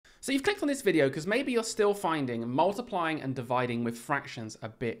So you've clicked on this video because maybe you're still finding multiplying and dividing with fractions a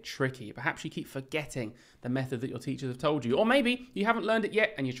bit tricky. Perhaps you keep forgetting the method that your teachers have told you. Or maybe you haven't learned it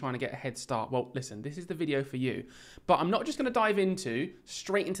yet and you're trying to get a head start. Well, listen, this is the video for you. But I'm not just going to dive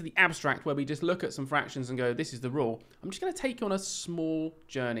straight into the abstract where we just look at some fractions and go, this is the rule. I'm just going to take you on a small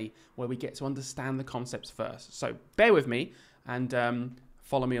journey where we get to understand the concepts first. So bear with me and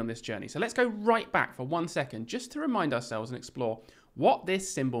follow me on this journey. So let's go right back for 1 second just to remind ourselves and explore what this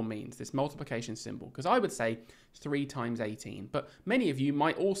symbol means, this multiplication symbol, because I would say 3 times 18, but many of you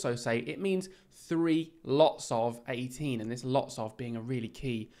might also say it means 3 lots of 18, and this lots of being a really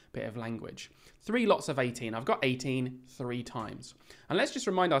key bit of language. 3 lots of 18. I've got 18 3 times. And let's just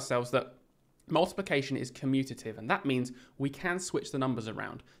remind ourselves that multiplication is commutative, and that means we can switch the numbers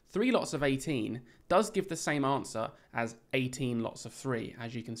around. 3 lots of 18 does give the same answer as 18 lots of 3,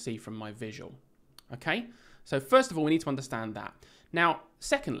 as you can see from my visual. Okay? So first of all, we need to understand that. Now,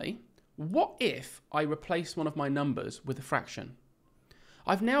 secondly, what if I replace one of my numbers with a fraction?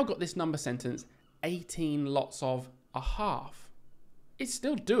 I've now got this number sentence, 18 lots of a half. It's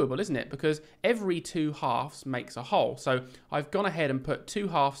still doable, isn't it? Because every 2 halves makes a whole. So I've gone ahead and put 2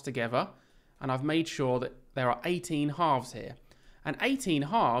 halves together, and I've made sure that there are 18 halves here. And 18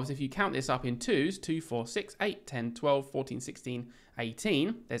 halves, if you count this up in 2s, 2, 4, 6, 8, 10, 12, 14, 16,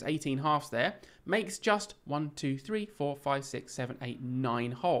 18, there's 18 halves there, makes just 1, 2, 3, 4, 5, 6, 7, 8,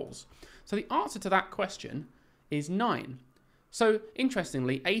 9 wholes. So the answer to that question is 9. So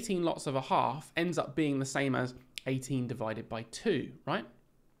interestingly, 18 lots of a half ends up being the same as 18 divided by 2, right?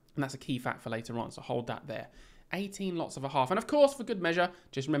 And that's a key fact for later on, so hold that there. 18 lots of a half. And of course, for good measure,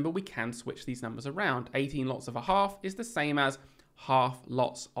 just remember we can switch these numbers around. 18 lots of a half is the same as half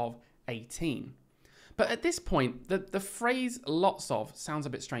lots of 18. But at this point, the phrase lots of sounds a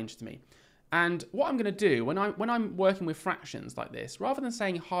bit strange to me. And what I'm going to do when I'm working with fractions like this, rather than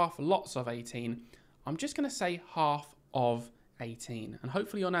saying half lots of 18, I'm just going to say half of 18. And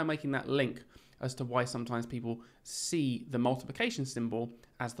hopefully you're now making that link as to why sometimes people see the multiplication symbol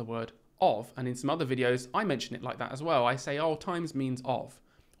as the word of. And in some other videos, I mention it like that as well. I say, oh, times means of.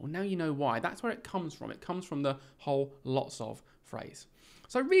 Well, now you know why. That's where it comes from. It comes from the whole lots of phrase.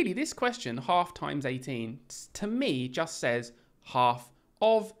 So really, this question, half times 18, to me just says half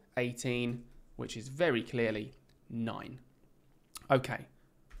of 18, which is very clearly 9. Okay,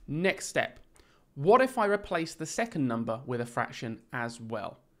 next step. What if I replace the second number with a fraction as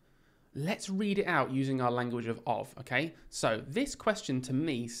well? Let's read it out using our language of, okay? So this question to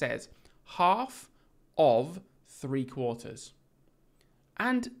me says half of 3/4.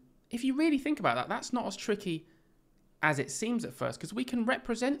 And if you really think about that, that's not as tricky as it seems at first, because we can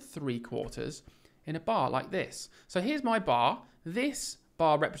represent 3/4 in a bar like this. So here's my bar. This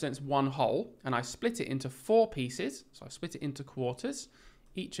bar represents 1 whole, and I split it into 4 pieces. So I split it into quarters,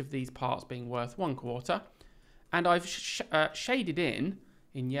 each of these parts being worth 1/4. And I've shaded in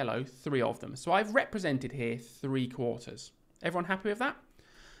yellow 3 of them. So I've represented here 3/4. Everyone happy with that?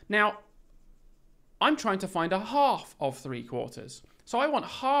 Now, I'm trying to find a half of 3/4. So I want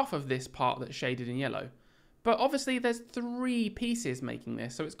half of this part that's shaded in yellow. But obviously there's 3 pieces making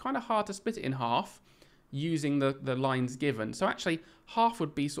this, so it's kind of hard to split it in half using the lines given. So actually half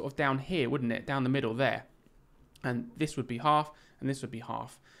would be sort of down here, wouldn't it? Down the middle there. And this would be half, and this would be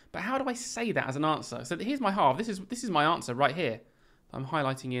half. But how do I say that as an answer? So here's my half. This is my answer right here. I'm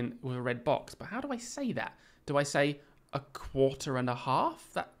highlighting in with a red box. But how do I say that? Do I say 1/4 and a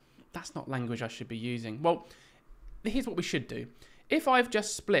half? That's not language I should be using. Well, here's what we should do. If I've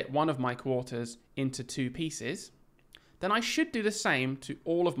just split one of my quarters into 2 pieces, then I should do the same to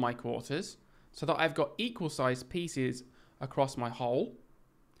all of my quarters so that I've got equal sized pieces across my whole.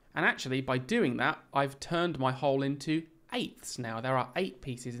 And actually, by doing that, I've turned my whole into 8ths now. There are 8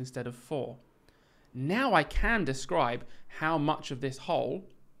 pieces instead of 4. Now I can describe how much of this whole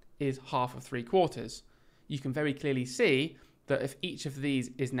is half of 3/4. You can very clearly see that if each of these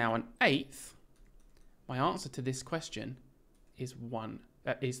is now an 8th, my answer to this question is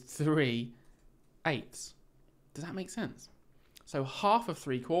 3/8. Does that make sense? So half of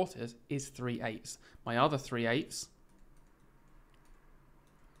 3/4 is 3/8. My other 3/8,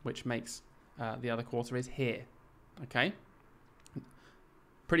 which makes the other quarter, is here. Okay?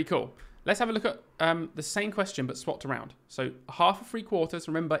 Pretty cool. Let's have a look at the same question but swapped around. So half of 3/4,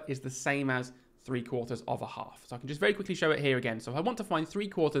 remember, is the same as 3/4 of a half. So I can just very quickly show it here again. So if I want to find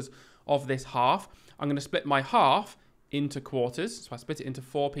 3/4 of this half, I'm going to split my half into quarters. So I split it into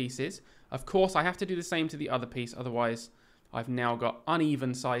 4 pieces. Of course, I have to do the same to the other piece. Otherwise, I've now got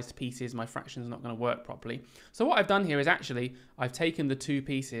uneven sized pieces. My fraction's not going to work properly. So what I've done here is actually I've taken the 2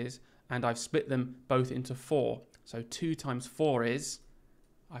 pieces and I've split them both into 4. So 2 times 4 is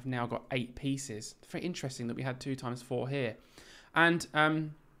I've now got 8 pieces. Very interesting that we had 2 times 4 here. And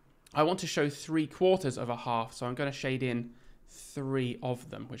I want to show 3/4 of a half, so I'm going to shade in 3 of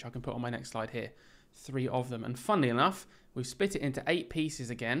them, which I can put on my next slide here. 3 of them. And funnily enough, we've split it into 8 pieces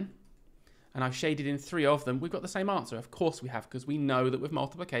again, and I've shaded in 3 of them. We've got the same answer. Of course we have, because we know that with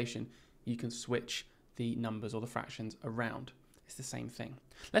multiplication, you can switch the numbers or the fractions around. It's the same thing.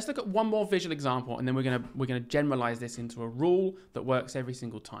 Let's look at one more visual example, and then we're gonna generalize this into a rule that works every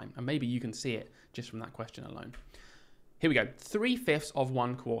single time. And maybe you can see it just from that question alone. Here we go, 3/5 of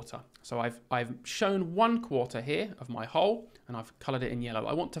 1/4. So I've shown 1/4 here of my whole, and I've colored it in yellow.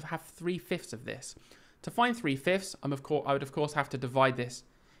 I want to have 3/5 of this. To find 3/5, I would of course have to divide this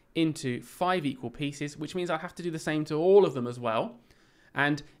into 5 equal pieces, which means I have to do the same to all of them as well.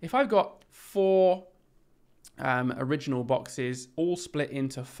 And if I've got 4 original boxes all split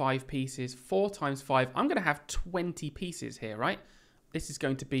into 5 pieces, 4 times 5, I'm going to have 20 pieces here, right? This is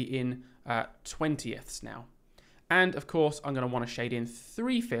going to be in 20ths now. And of course, I'm going to want to shade in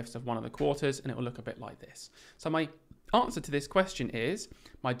 3/5 of 1 of the quarters, and it will look a bit like this. So my answer to this question is,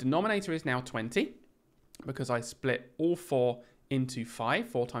 my denominator is now 20, because I split all 4 into 5.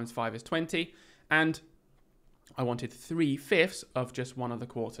 4 times 5 is 20. And I wanted 3/5 of just 1 of the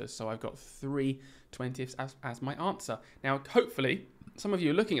quarters. So I've got 3/20 as my answer. Now, hopefully, some of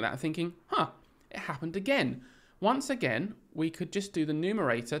you are looking at that and thinking, it happened again. Once again, we could just do the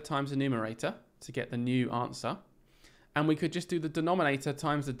numerator times the numerator to get the new answer. And we could just do the denominator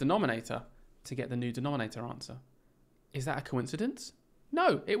times the denominator to get the new denominator answer. Is that a coincidence?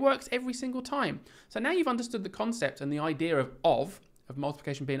 No, it works every single time. So now you've understood the concept and the idea of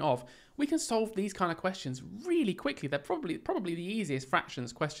multiplication being of, we can solve these kind of questions really quickly. They're probably the easiest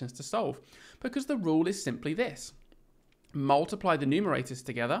fractions questions to solve, because the rule is simply this. Multiply the numerators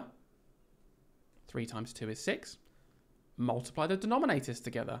together. 3 times 2 is 6. Multiply the denominators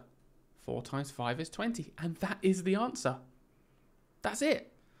together. 4 times 5 is 20. And that is the answer. That's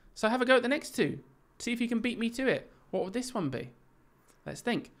it. So have a go at the next 2. See if you can beat me to it. What would this one be? Let's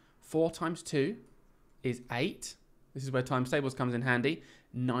think. 4 times 2 is 8. This is where times tables comes in handy.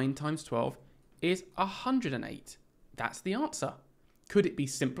 9 times 12 is 108. That's the answer. Could it be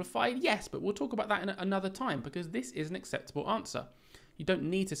simplified? Yes, but we'll talk about that in another time, because this is an acceptable answer. You don't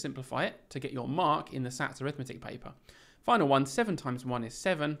need to simplify it to get your mark in the SATs arithmetic paper. Final one, 7 times 1 is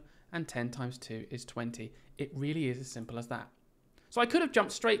 7, and 10 times 2 is 20. It really is as simple as that. So I could have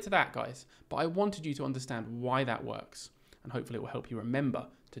jumped straight to that, guys, but I wanted you to understand why that works, and hopefully it will help you remember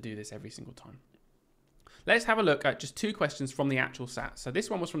to do this every single time. Let's have a look at just 2 questions from the actual SAT. So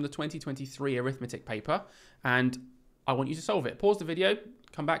this one was from the 2023 arithmetic paper, and I want you to solve it. Pause the video,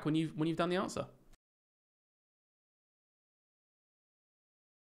 come back when you've done the answer.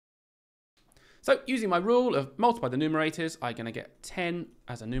 So using my rule of multiply the numerators, I'm going to get 10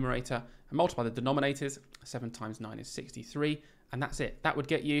 as a numerator, and multiply the denominators. 7 times 9 is 63, and that's it. That would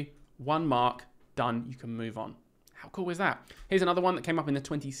get you 1 mark, done, you can move on. How cool is that? Here's another one that came up in the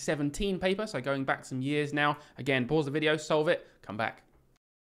 2017 paper, so going back some years now. Again, pause the video, solve it, come back.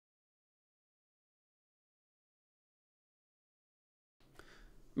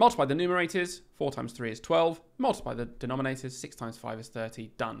 Multiply the numerators, 4 times 3 is 12. Multiply the denominators, 6 times 5 is 30.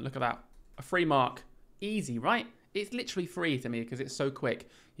 Done. Look at that. A free mark. Easy, right? It's literally free to me because it's so quick.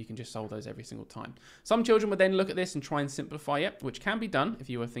 You can just solve those every single time. Some children would then look at this and try and simplify it, which can be done if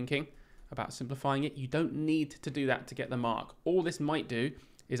you were thinking about simplifying it. You don't need to do that to get the mark. All this might do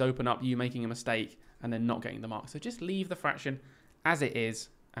is open up you making a mistake and then not getting the mark. So just leave the fraction as it is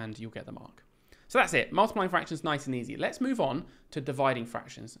and you'll get the mark. So that's it. Multiplying fractions, nice and easy. Let's move on to dividing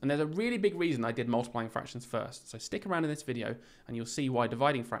fractions. And there's a really big reason I did multiplying fractions first. So stick around in this video and you'll see why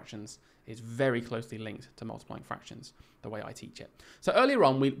dividing fractions is very closely linked to multiplying fractions, the way I teach it. So earlier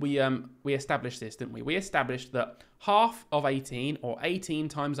on, we established this, didn't we? We established that half of 18, or 18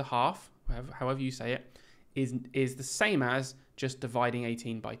 times a half, however you say it, is the same as just dividing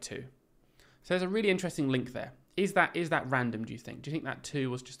 18 by 2. So there's a really interesting link there. Is that random, do you think? Do you think that 2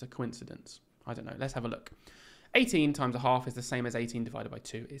 was just a coincidence? I don't know. Let's have a look. 18 times a half is the same as 18 divided by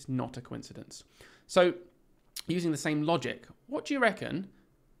 2. It's not a coincidence. So using the same logic, what do you reckon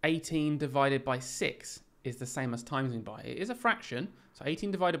 18 divided by 6 is the same as timesing by? It is a fraction. So 18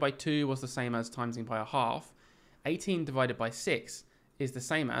 divided by 2 was the same as timesing by a half. 18 divided by 6 is the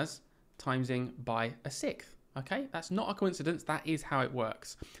same as timesing by a sixth. Okay, that's not a coincidence. That is how it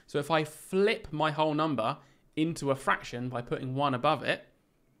works. So if I flip my whole number into a fraction by putting 1 above it,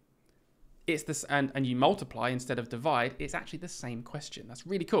 it's this, and you multiply instead of divide, it's actually the same question. That's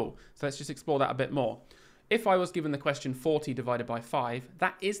really cool. So let's just explore that a bit more. If I was given the question 40 divided by 5,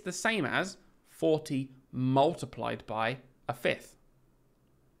 that is the same as 40 multiplied by a fifth.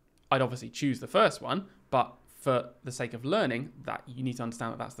 I'd obviously choose the first one, but for the sake of learning, that you need to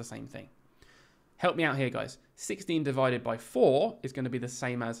understand that that's the same thing. Help me out here, guys. 16 divided by 4 is going to be the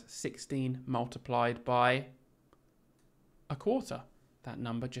same as 16 multiplied by a quarter. That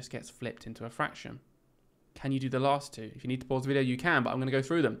number just gets flipped into a fraction. Can you do the last two? If you need to pause the video, you can, but I'm going to go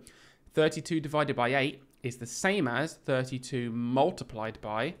through them. 32 divided by 8 is the same as 32 multiplied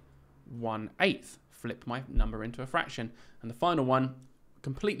by 1/8. Flip my number into a fraction. And the final one,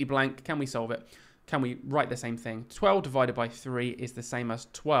 completely blank. Can we solve it? Can we write the same thing? 12 divided by 3 is the same as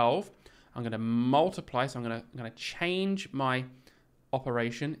 12. I'm going to multiply, so I'm going to change my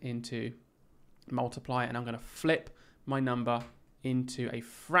operation into multiply, and I'm going to flip my number into a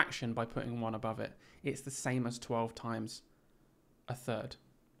fraction by putting 1 above it. It's the same as 12 times a third.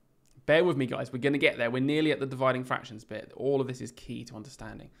 Bear with me, guys. We're going to get there. We're nearly at the dividing fractions bit. All of this is key to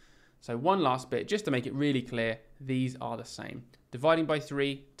understanding. So one last bit, just to make it really clear, these are the same. Dividing by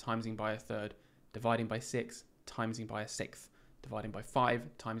 3, timesing by a third. Dividing by 6, timesing by a sixth. Dividing by 5,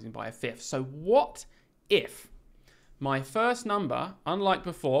 timesing by a fifth. So what if my first number, unlike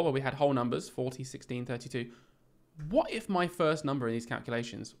before where we had whole numbers, 40, 16, 32, what if my first number in these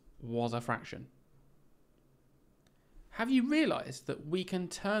calculations was a fraction? Have you realized that we can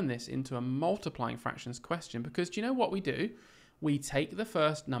turn this into a multiplying fractions question? Because do you know what we do? We take the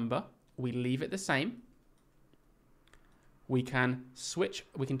first number, we leave it the same. We can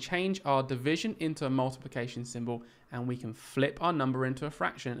change our division into a multiplication symbol, and we can flip our number into a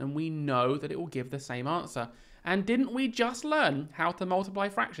fraction, and we know that it will give the same answer. And didn't we just learn how to multiply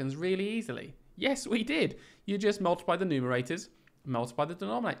fractions really easily? Yes, we did. You just multiply the numerators, multiply the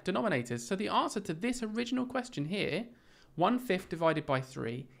denominators. So the answer to this original question here, 1/5 divided by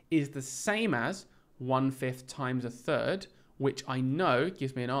 3, is the same as 1/5 times a third, which I know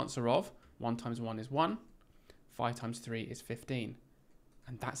gives me an answer of 1 times 1 is 1, 5 times 3 is 15.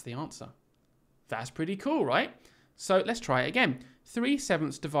 And that's the answer. That's pretty cool, right? So let's try it again.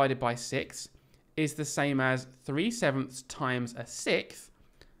 3/7 divided by 6 is the same as 3/7 times a sixth.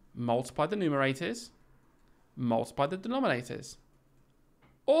 Multiply the numerators, multiply the denominators.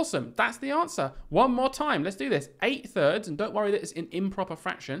 Awesome, that's the answer. One more time, let's do this. 8/3, and don't worry that it's an improper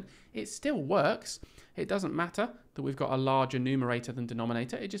fraction. It still works. It doesn't matter that we've got a larger numerator than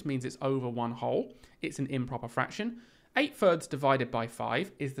denominator. It just means it's over one whole. It's an improper fraction. 8/3 divided by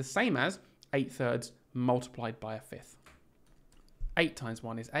 5 is the same as 8/3 multiplied by a fifth. 8 times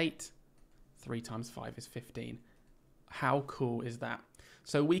 1 is 8. 3 times 5 is 15. How cool is that?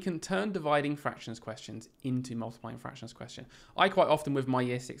 So we can turn dividing fractions questions into multiplying fractions question. I quite often with my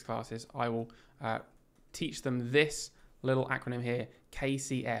year 6 classes, I will teach them this little acronym here,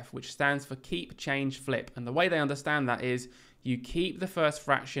 KCF, which stands for keep, change, flip. And the way they understand that is you keep the first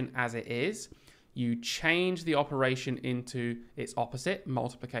fraction as it is, you change the operation into its opposite,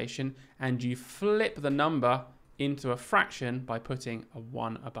 multiplication, and you flip the number into a fraction by putting a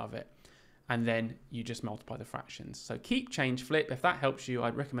 1 above it. And then you just multiply the fractions. So keep, change, flip. If that helps you,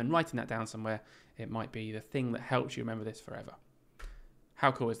 I'd recommend writing that down somewhere. It might be the thing that helps you remember this forever.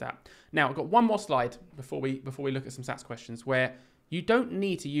 How cool is that? Now, I've got one more slide before we look at some stats questions where you don't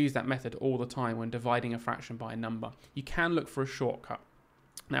need to use that method all the time when dividing a fraction by a number. You can look for a shortcut.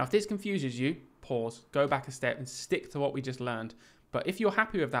 Now, if this confuses you, pause, go back a step and stick to what we just learned. But if you're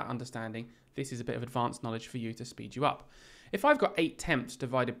happy with that understanding, this is a bit of advanced knowledge for you to speed you up. If I've got 8/10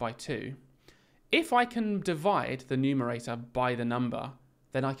 divided by 2, if I can divide the numerator by the number,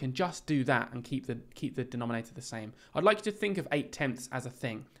 then I can just do that and keep the denominator the same. I'd like you to think of 8/10 as a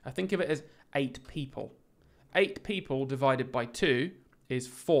thing. I think of it as 8 people. 8 people divided by 2 is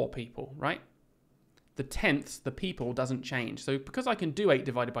 4 people, right? The tenths, the people, doesn't change. So because I can do 8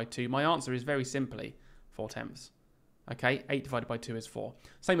 divided by 2, my answer is very simply 4/10. Okay, 8 divided by 2 is 4.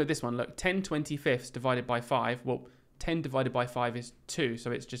 Same with this one. Look, 10/25 divided by 5. Well, 10 divided by 5 is 2,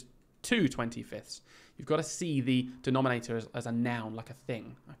 so it's just 2/25. You've got to see the denominator as a noun, like a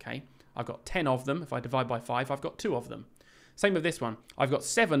thing, okay? I've got 10 of them. If I divide by 5, I've got 2 of them. Same with this one. I've got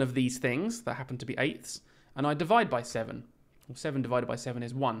 7 of these things that happen to be eighths, and I divide by 7. Well, 7 divided by 7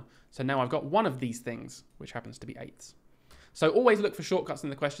 is 1. So now I've got 1 of these things, which happens to be eighths. So always look for shortcuts in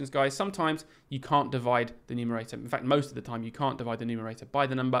the questions, guys. Sometimes you can't divide the numerator. In fact, most of the time you can't divide the numerator by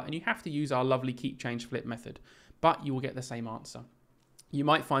the number, and you have to use our lovely keep, change, flip method. But you will get the same answer. You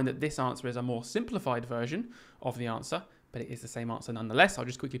might find that this answer is a more simplified version of the answer, but it is the same answer nonetheless. I'll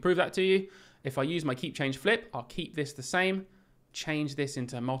just quickly prove that to you. If I use my keep, change, flip, I'll keep this the same, change this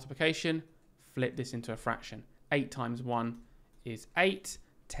into a multiplication, flip this into a fraction. 8 times 1 is 8,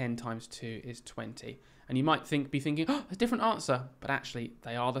 10 times 2 is 20. And you might be thinking, oh, a different answer, but actually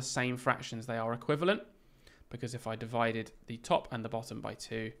they are the same fractions. They are equivalent, because if I divided the top and the bottom by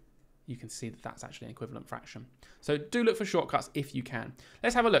 2, you can see that that's actually an equivalent fraction. So do look for shortcuts if you can.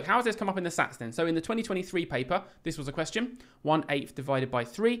 Let's have a look. How has this come up in the SATs then? So in the 2023 paper, this was a question, 1/8 divided by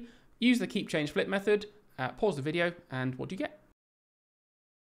 3. Use the keep, change, flip method. Pause the video, and what do you get?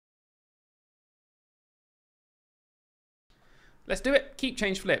 Let's do it. Keep,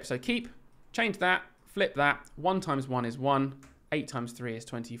 change, flip. So keep, change that, flip that. 1 times 1 is 1. 8 times 3 is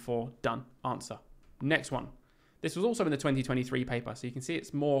 24. Done. Answer. Next one. This was also in the 2023 paper, so you can see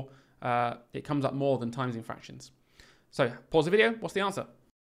it's more. It comes up more than times in fractions. So pause the video. What's the answer?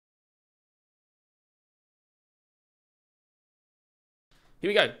 Here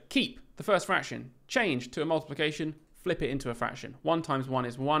we go. Keep the first fraction. Change to a multiplication. Flip it into a fraction. 1 times 1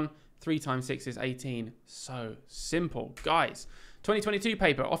 is 1. 3 times 6 is 18. So simple. Guys, 2022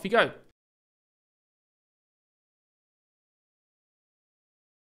 paper. Off you go.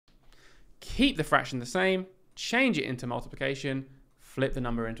 Keep the fraction the same. Change it into multiplication. Flip the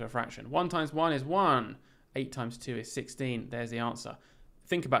number into a fraction. 1 times 1 is 1. 8 times 2 is 16. There's the answer.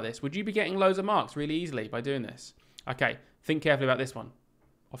 Think about this. Would you be getting loads of marks really easily by doing this? Okay, think carefully about this one.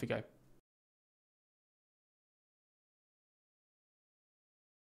 Off you go.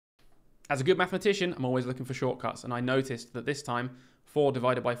 As a good mathematician, I'm always looking for shortcuts, and I noticed that this time 4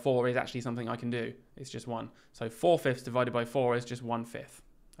 divided by 4 is actually something I can do. It's just 1. So 4/5 divided by 4 is just 1/5.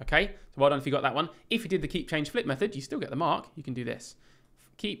 Okay, so well done if you got that one. If you did the keep, change, flip method, you still get the mark. You can do this.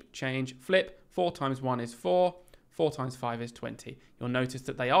 Keep, change, flip. 4 times 1 is 4. 4 times 5 is 20. You'll notice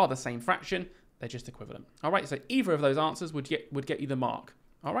that they are the same fraction. They're just equivalent. All right, so either of those answers would get you the mark.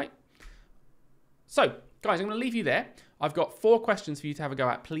 All right. So, guys, I'm going to leave you there. I've got 4 questions for you to have a go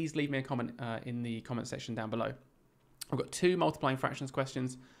at. Please leave me a comment in the comment section down below. I've got 2 multiplying fractions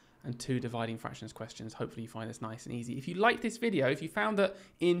questions and 2 dividing fractions questions. Hopefully you find this nice and easy. If you liked this video, if you found that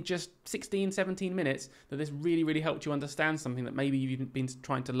in just 16, 17 minutes that this really, really helped you understand something that maybe you've been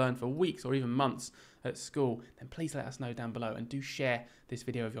trying to learn for weeks or even months at school, then please let us know down below and do share this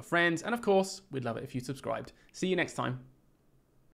video with your friends. And of course, we'd love it if you subscribed. See you next time.